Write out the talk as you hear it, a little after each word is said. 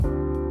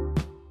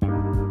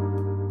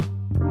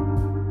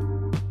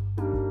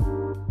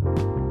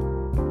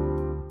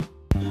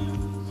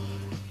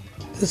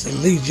This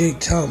is Lee J.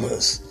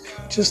 Thomas.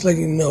 Just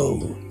letting you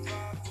know,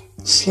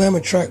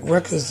 Slammer Track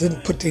Records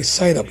didn't put their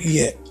site up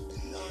yet.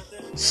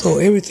 So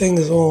everything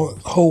is on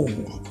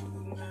hold,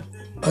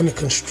 under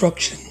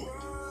construction.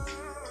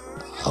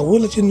 I will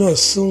let you know as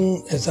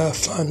soon as I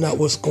find out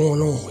what's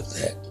going on with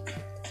that.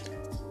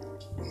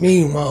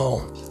 Meanwhile,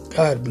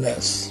 God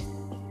bless.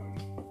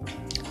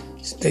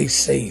 Stay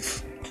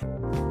safe.